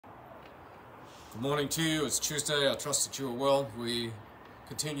Good morning to you. It's Tuesday. I trust that you are well. We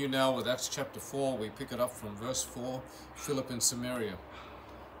continue now with Acts chapter 4. We pick it up from verse 4, Philip in Samaria.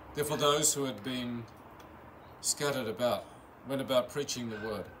 Therefore those who had been scattered about went about preaching the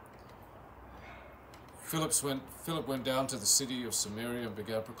word. Philip went down to the city of Samaria and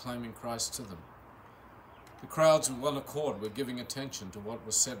began proclaiming Christ to them. The crowds with one accord were giving attention to what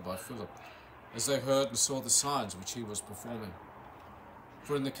was said by Philip, as they heard and saw the signs which he was performing.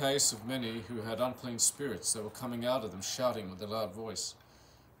 For in the case of many who had unclean spirits, they were coming out of them shouting with a loud voice,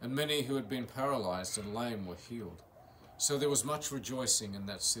 and many who had been paralyzed and lame were healed. So there was much rejoicing in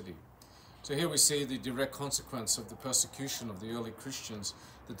that city. So here we see the direct consequence of the persecution of the early Christians,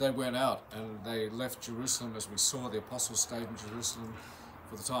 that they went out and they left Jerusalem. As we saw, the apostles stayed in Jerusalem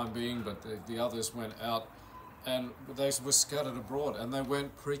for the time being, but the others went out and they were scattered abroad, and they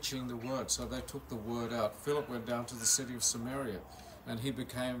went preaching the word. So they took the word out. Philip went down to the city of Samaria, and he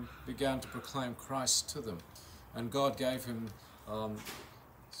began to proclaim Christ to them. And God gave him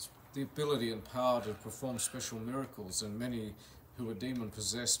the ability and power to perform special miracles, and many who were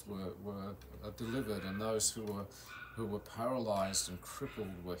demon-possessed were delivered, and those who were paralyzed and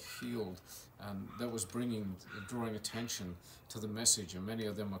crippled were healed. And that was drawing attention to the message, and many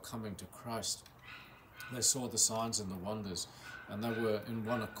of them were coming to Christ. They saw the signs and the wonders, and they were in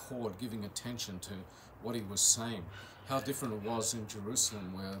one accord giving attention to what he was saying. How different it was in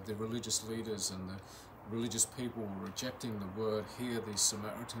Jerusalem, where the religious leaders and the religious people were rejecting the word. Here the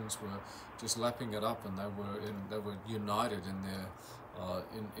Samaritans were just lapping it up, and they were united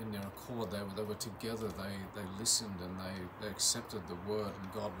in their accord. They were together. They listened, and they accepted the word,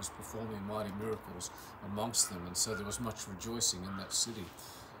 and God was performing mighty miracles amongst them. And so there was much rejoicing in that city.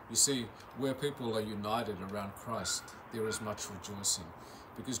 You see, where people are united around Christ, there is much rejoicing.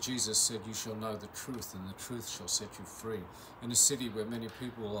 Because Jesus said, "You shall know the truth, and the truth shall set you free." In a city where many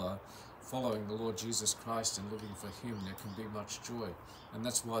people are following the Lord Jesus Christ and living for Him, there can be much joy. And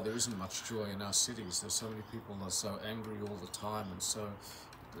that's why there isn't much joy in our cities. There's so many people are so angry all the time, and so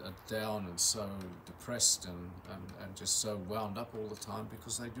down, and so depressed, and just so wound up all the time,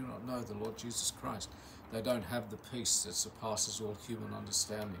 because they do not know the Lord Jesus Christ. They don't have the peace that surpasses all human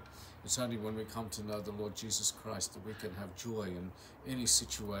understanding. It's only when we come to know the Lord Jesus Christ that we can have joy in any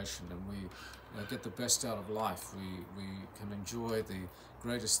situation, and we get the best out of life. We can enjoy the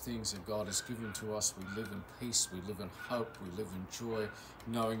greatest things that God has given to us. We live in peace, we live in hope, we live in joy,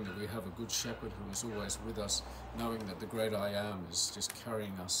 knowing that we have a good shepherd who is always with us, knowing that the great I Am is just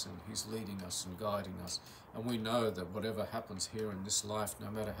carrying us, and He's leading us and guiding us. And we know that whatever happens here in this life,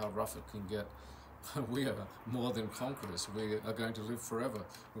 no matter how rough it can get, we are more than conquerors. We are going to live forever.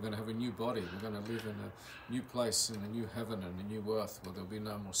 We're going to have a new body. We're going to live in a new place, in a new heaven and a new earth, where there'll be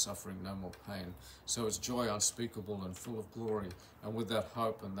no more suffering, no more pain. So it's joy unspeakable and full of glory. And with that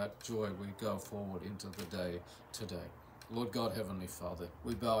hope and that joy, we go forward into the day today. Lord God, Heavenly Father,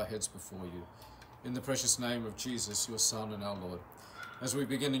 we bow our heads before you. In the precious name of Jesus, your Son and our Lord. As we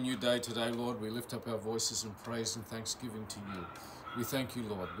begin a new day today, Lord, we lift up our voices in praise and thanksgiving to you. We thank you,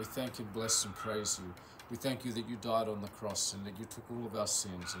 Lord. We thank you, bless and praise you. We thank you that you died on the cross, and that you took all of our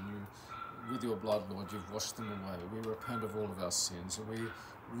sins, and you, with your blood, Lord, you've washed them away. We repent of all of our sins,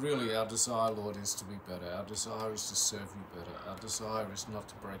 and our desire, Lord, is to be better. Our desire is to serve you better. Our desire is not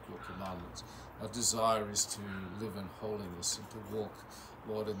to break your commandments. Our desire is to live in holiness and to walk,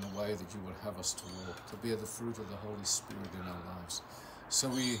 Lord, in the way that you would have us to walk, to bear the fruit of the Holy Spirit in our lives. So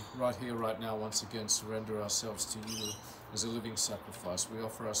we, right here, right now, once again, surrender ourselves to you as a living sacrifice. We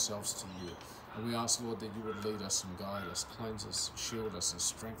offer ourselves to you. And we ask, Lord, that you would lead us and guide us, cleanse us, shield us, and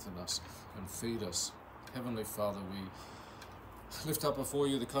strengthen us, and feed us. Heavenly Father, we lift up before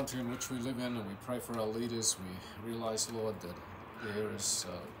you the country in which we live in, and we pray for our leaders. We realize, Lord, that there is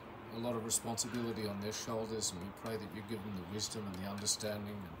a lot of responsibility on their shoulders, and we pray that you give them the wisdom and the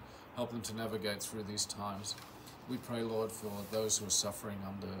understanding and help them to navigate through these times. We pray, Lord, for those who are suffering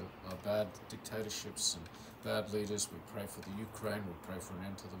under bad dictatorships and bad leaders. We pray for the Ukraine. We pray for an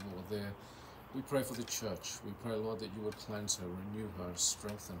end to the war there. We pray for the church. We pray, Lord, that you would cleanse her, renew her, and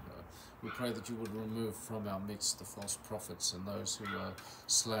strengthen her. We pray that you would remove from our midst the false prophets and those who are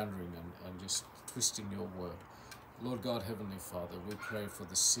slandering and just twisting your word. Lord God, Heavenly Father, we pray for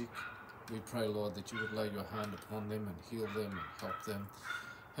the sick. We pray, Lord, that you would lay your hand upon them and heal them and help them.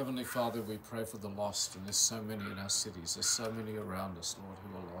 Heavenly Father, we pray for the lost, and there's so many in our cities. There's so many around us, Lord,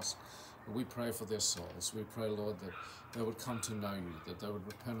 who are lost. We pray for their souls. We pray, Lord, that they would come to know you, that they would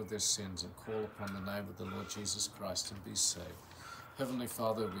repent of their sins and call upon the name of the Lord Jesus Christ and be saved. Heavenly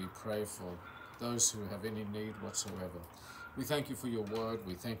Father, we pray for those who have any need whatsoever. We thank you for your word.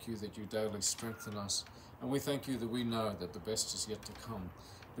 We thank you that you daily strengthen us. And we thank you that we know that the best is yet to come.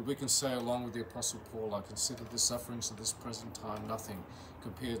 that we can say along with the Apostle Paul, I consider the sufferings of this present time nothing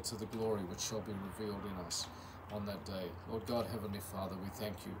compared to the glory which shall be revealed in us on that day. Lord God, Heavenly Father, we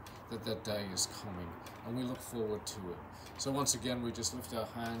thank you that that day is coming, and we look forward to it. So once again, we just lift our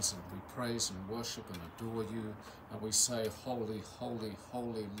hands and we praise and worship and adore you, and we say, holy, holy,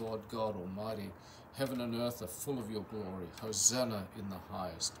 holy, Lord God Almighty. Heaven and earth are full of your glory. Hosanna in the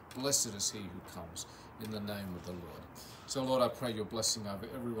highest. Blessed is he who comes in the name of the Lord. So Lord, I pray your blessing over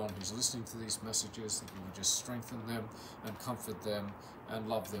everyone who's listening to these messages, that you would just strengthen them and comfort them and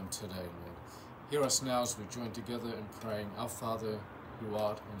love them today, Lord. Hear us now as we join together in praying, Our Father who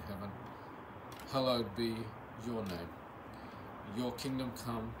art in heaven, hallowed be your name. Your kingdom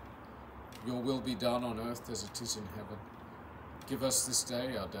come, your will be done on earth as it is in heaven. Give us this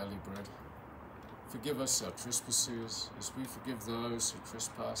day our daily bread. Forgive us our trespasses, as we forgive those who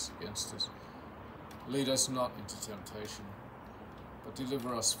trespass against us. Lead us not into temptation, but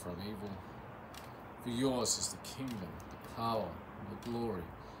deliver us from evil. For yours is the kingdom, the power, and the glory,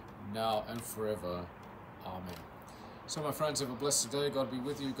 now and forever. Amen. So my friends, have a blessed day. God be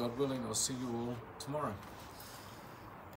with you. God willing, I'll see you all tomorrow.